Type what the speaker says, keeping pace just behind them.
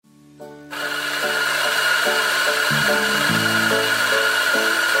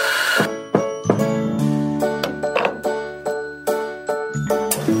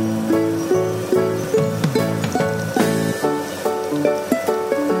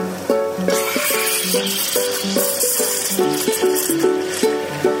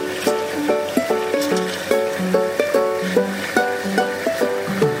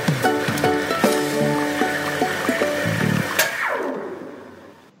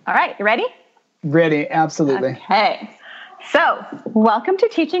All right, you ready? Ready, absolutely. Okay. So, welcome to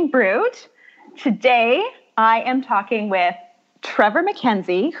Teaching Brewed. Today, I am talking with Trevor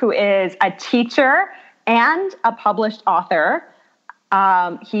MacKenzie, who is a teacher and a published author.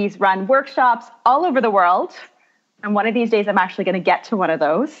 He's run workshops all over the world. And one of these days, I'm actually going to get to one of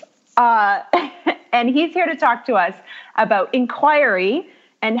those. And he's here to talk to us about inquiry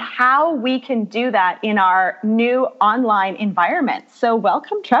and how we can do that in our new online environment. So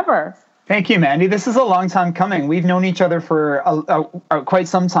welcome, Trevor. Thank you, Mandy. This is a long time coming. We've known each other for quite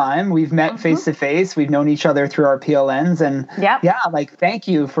some time. We've met face to face. We've known each other through our PLNs. And thank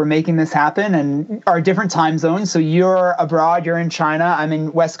you for making this happen, and our different time zones. So you're abroad, you're in China, I'm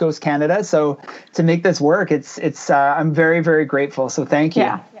in West Coast Canada. So to make this work, I'm very, very grateful. So thank you.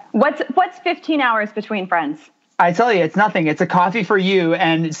 Yeah. What's 15 hours between friends? I tell you, it's nothing. It's a coffee for you,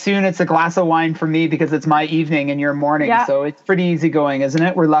 and soon it's a glass of wine for me because it's my evening and your morning. Yeah. So it's pretty easy going, isn't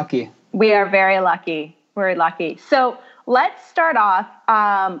it? We're lucky. We are very lucky. We're lucky. So let's start off.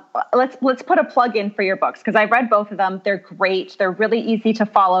 Let's put a plug in for your books, because I've read both of them. They're great. They're really easy to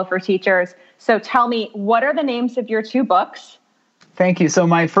follow for teachers. So tell me, what are the names of your two books? Thank you. So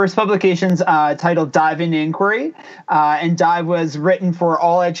my first publication's titled Dive into Inquiry, and Dive was written for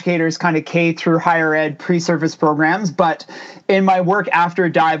all educators, kind of K through higher ed pre-service programs. But in my work after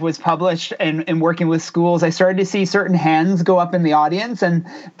Dive was published and working with schools, I started to see certain hands go up in the audience, and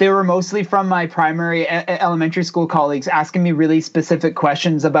they were mostly from my primary elementary school colleagues asking me really specific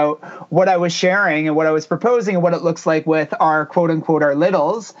questions about what I was sharing and what I was proposing and what it looks like with our quote unquote our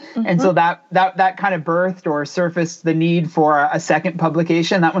littles. Mm-hmm. And so that kind of birthed or surfaced the need for a second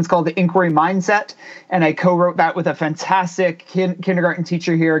publication. That one's called The Inquiry Mindset, and I co-wrote that with a fantastic kindergarten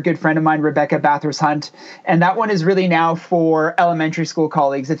teacher here, a good friend of mine, Rebecca Bathurst Hunt. And that one is really now for elementary school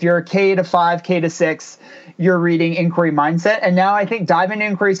colleagues. If you're a K to 5, K to 6, you're reading Inquiry Mindset. And now I think Dive into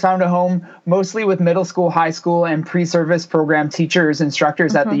Inquiry's found a home mostly with middle school, high school, and pre-service program teachers,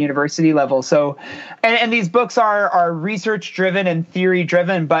 instructors at the university level. So, and these books are research-driven and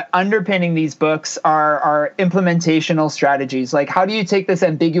theory-driven, but underpinning these books are implementational strategies. Like, how do you take this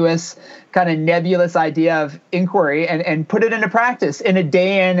ambiguous, kind of nebulous idea of inquiry and put it into practice in a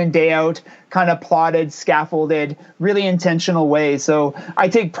day in and day out, kind of plotted, scaffolded, really intentional way. So I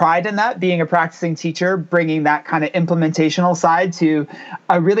take pride in that, being a practicing teacher, bringing that kind of implementational side to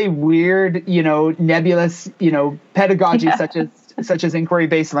a really weird, nebulous, pedagogy such as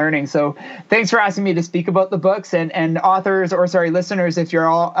inquiry-based learning. So thanks for asking me to speak about the books, and listeners, if you're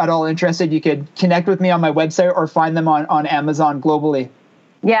at all interested, you could connect with me on my website or find them on Amazon globally.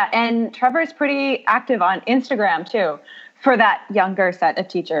 Yeah, and Trevor's pretty active on Instagram too, for that younger set of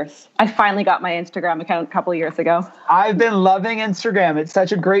teachers. I finally got my Instagram account a couple of years ago. I've been loving Instagram. It's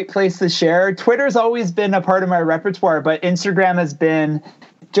such a great place to share. Twitter's always been a part of my repertoire, but Instagram has been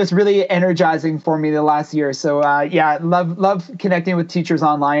just really energizing for me the last year. So love connecting with teachers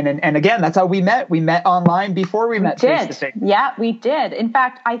online. And again, that's how we met. We met online before we met face-to-face. Yeah, we did. In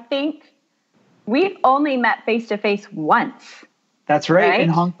fact, I think we've only met face-to-face once. That's right, in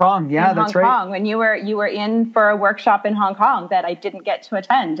Hong Kong. Yeah, that's right. In Hong Kong, when you were in for a workshop in Hong Kong that I didn't get to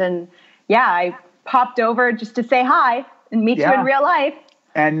attend. And I popped over just to say hi and meet you in real life.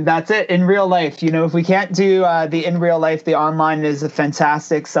 And that's it, in real life. If we can't do the in real life, the online is a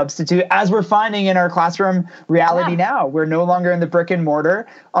fantastic substitute, as we're finding in our classroom reality now. We're no longer in the brick and mortar.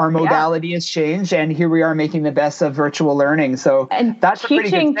 Our modality has changed, and here we are making the best of virtual learning. So that's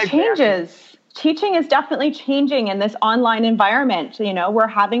teaching changes. Teaching is definitely changing in this online environment. We're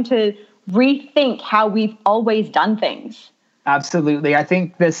having to rethink how we've always done things. Absolutely. I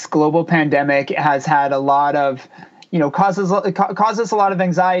think this global pandemic has had a lot of, causes a lot of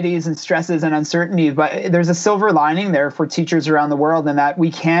anxieties and stresses and uncertainty, but there's a silver lining there for teachers around the world, in that we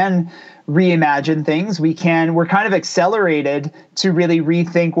can reimagine things. We're kind of accelerated to really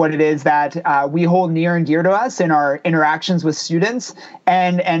rethink what it is that we hold near and dear to us in our interactions with students,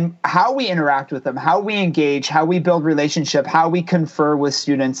 and how we interact with them, how we engage, how we build relationship, how we confer with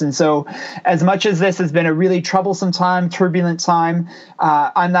students. And so as much as this has been a really troublesome time, turbulent time,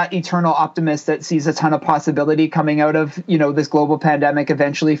 I'm that eternal optimist that sees a ton of possibility coming out of, this global pandemic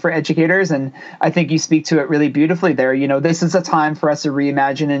eventually for educators. And I think you speak to it really beautifully there. This is a time for us to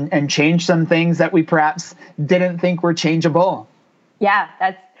reimagine and change some things that we perhaps didn't think were changeable. Yeah,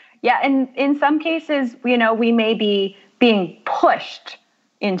 and in some cases, we may be being pushed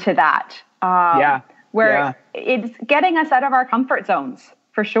into that. Where it's getting us out of our comfort zones,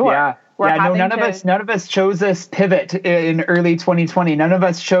 for sure. Yeah, no, none of us chose this pivot in early 2020. None of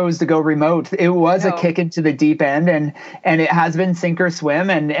us chose to go remote. It was a kick into the deep end, and it has been sink or swim.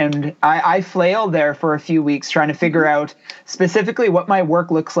 And I flailed there for a few weeks trying to figure out specifically what my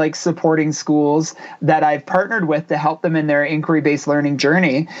work looks like supporting schools that I've partnered with to help them in their inquiry-based learning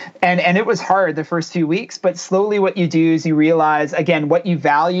journey. And it was hard the first few weeks, but slowly what you do is you realize, again, what you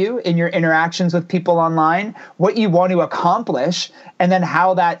value in your interactions with people online, what you want to accomplish, and then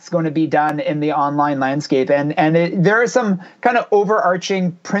how that's going to be done in the online landscape. And there are some kind of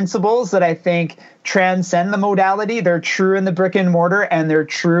overarching principles that I think transcend the modality. They're true in the brick and mortar and they're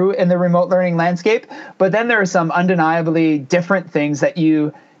true in the remote learning landscape. But then there are some undeniably different things that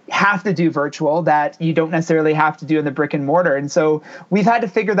you have to do virtual that you don't necessarily have to do in the brick and mortar. And so we've had to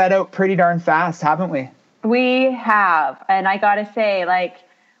figure that out pretty darn fast, haven't we? We have. And I got to say, like,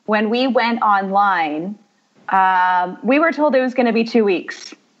 when we went online, we were told it was going to be 2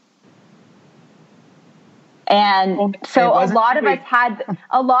 weeks. And so a lot of us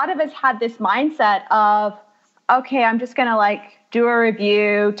had this mindset of, okay, I'm just going to like do a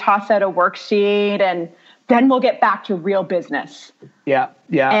review, toss out a worksheet, and then we'll get back to real business. Yeah.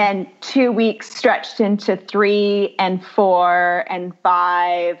 And 2 weeks stretched into 3 and 4 and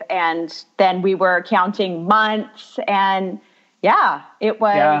 5. And then we were counting months. And it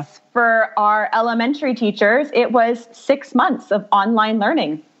was for our elementary teachers, it was 6 months of online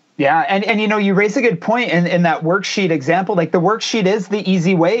learning. Yeah. And you know, you raise a good point in that worksheet example. Like, the worksheet is the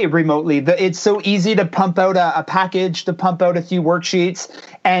easy way remotely. It's so easy to pump out a package, to pump out a few worksheets,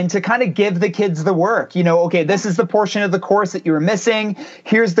 and to kind of give the kids the work. You know, okay, this is the portion of the course that you were missing.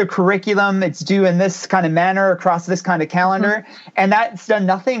 Here's the curriculum. It's due in this kind of manner across this kind of calendar. Mm-hmm. And that's done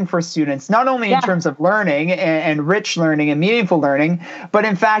nothing for students, not only in terms of learning and rich learning and meaningful learning, but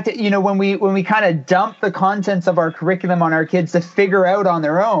in fact, you know, when we kind of dump the contents of our curriculum on our kids to figure out on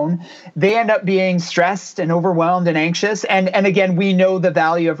their own, they end up being stressed and overwhelmed and anxious. And again, we know the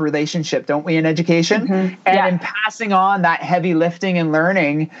value of relationship, don't we, in education? Mm-hmm. And in passing on that heavy lifting and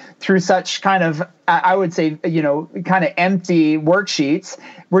learning through such kind of, I would say, you know, kind of empty worksheets,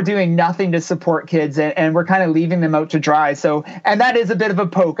 we're doing nothing to support kids, and we're kind of leaving them out to dry. So, and that is a bit of a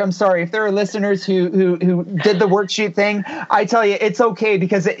poke. I'm sorry if there are listeners who did the worksheet thing. I tell you, it's okay,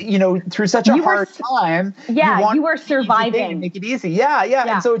 because you know, through such a hard time, you were surviving. Make it easy. Yeah.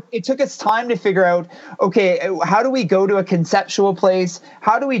 And so it took us time to figure out, okay, how do we go to a conceptual place?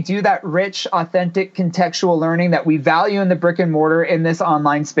 How do we do that rich, authentic, contextual learning that we value in the brick and mortar in this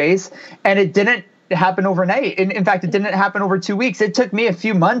online space? And it didn't happen overnight. In fact, it didn't happen over 2 weeks. It took me a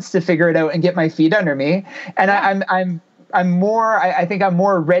few months to figure it out and get my feet under me. And I think I'm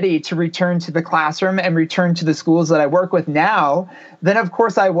more ready to return to the classroom and return to the schools that I work with now than, of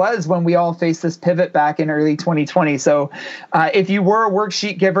course, I was when we all faced this pivot back in early 2020. So if you were a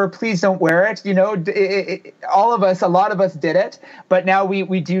worksheet giver, please don't wear it. You know, a lot of us did it, but now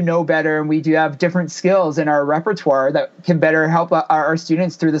we do know better, and we do have different skills in our repertoire that can better help our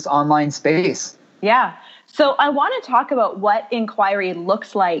students through this online space. Yeah. So I want to talk about what inquiry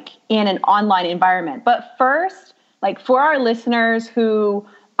looks like in an online environment. But first, like, for our listeners who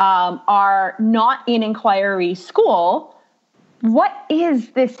are not in inquiry school, what is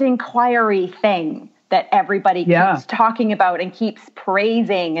this inquiry thing that everybody keeps talking about and keeps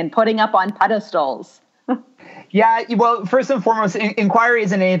praising and putting up on pedestals? Yeah, well, first and foremost, inquiry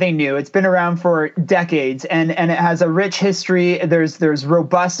isn't anything new. It's been around for decades, and it has a rich history. There's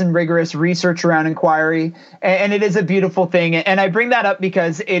robust and rigorous research around inquiry, and it is a beautiful thing. And I bring that up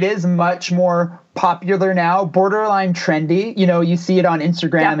because it is much more popular now, borderline trendy. You know, you see it on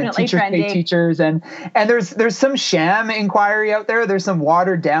Instagram. Definitely and teachers trendy. Pay teachers, and there's some sham inquiry out there. There's some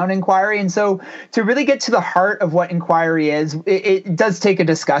watered down inquiry, and so to really get to the heart of what inquiry is, it does take a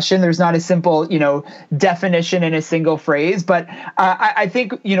discussion. There's not a simple, you know, definition in a single phrase, but I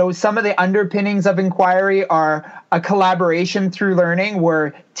think, you know, some of the underpinnings of inquiry are a collaboration through learning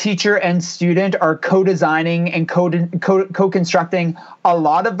where teacher and student are co-designing and co-constructing a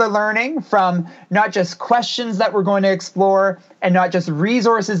lot of the learning, from not just questions that we're going to explore and not just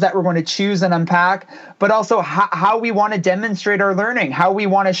resources that we're going to choose and unpack, but also how we want to demonstrate our learning, how we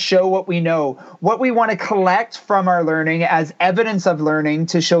want to show what we know, what we want to collect from our learning as evidence of learning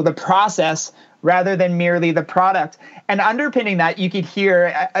to show the process rather than merely the product. And underpinning that, you could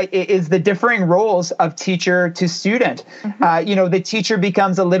hear, is the differing roles of teacher to student. Mm-hmm. You know, the teacher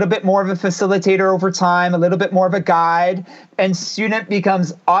becomes a little bit more of a facilitator over time, a little bit more of a guide, and student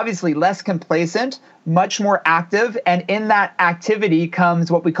becomes obviously less complacent, much more active. And in that activity comes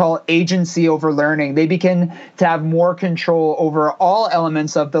what we call agency over learning. They begin to have more control over all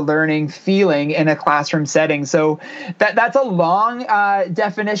elements of the learning feeling in a classroom setting. So that's a long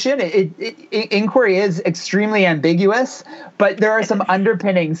definition. Inquiry is extremely ambiguous, but there are some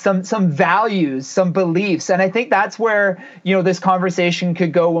underpinnings, some values, some beliefs. And I think that's where, this conversation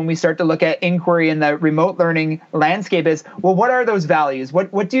could go when we start to look at inquiry in the remote learning landscape is, well, what are those values?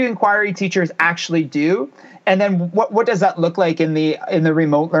 What do inquiry teachers actually do? And then what does that look like in the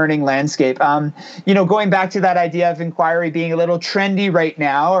remote learning landscape? Going back to that idea of inquiry being a little trendy right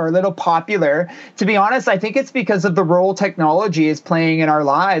now or a little popular, to be honest, I think it's because of the role technology is playing in our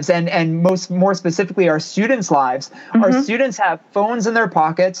lives and more specifically our students' lives. Mm-hmm. Our students have phones in their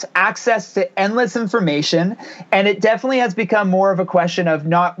pockets, access to endless information, and it definitely has become more of a question of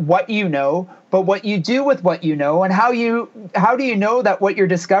not what you know, but what you do with what you know, and how do you know that what you're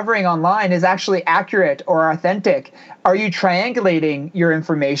discovering online is actually accurate or authentic? Are you triangulating your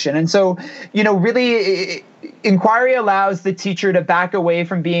information? And so, really, inquiry allows the teacher to back away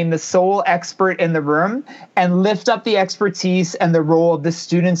from being the sole expert in the room and lift up the expertise and the role of the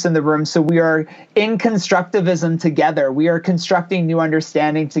students in the room. So we are in constructivism together. We are constructing new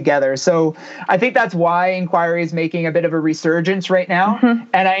understanding together. So I think that's why inquiry is making a bit of a resurgence right now. Mm-hmm.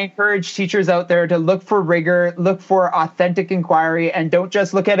 And I encourage teachers out there to look for rigor, look for authentic inquiry, and don't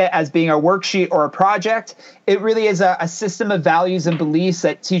just look at it as being a worksheet or a project. It really is a system of values and beliefs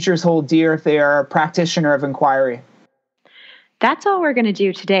that teachers hold dear if they are a practitioner of inquiry. That's all we're going to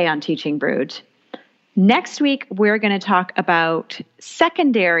do today on Teaching Brewed. Next week, we're going to talk about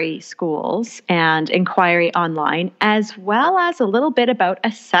secondary schools and inquiry online, as well as a little bit about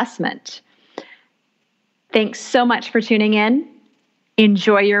assessment. Thanks so much for tuning in.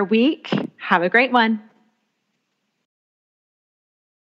 Enjoy your week. Have a great one.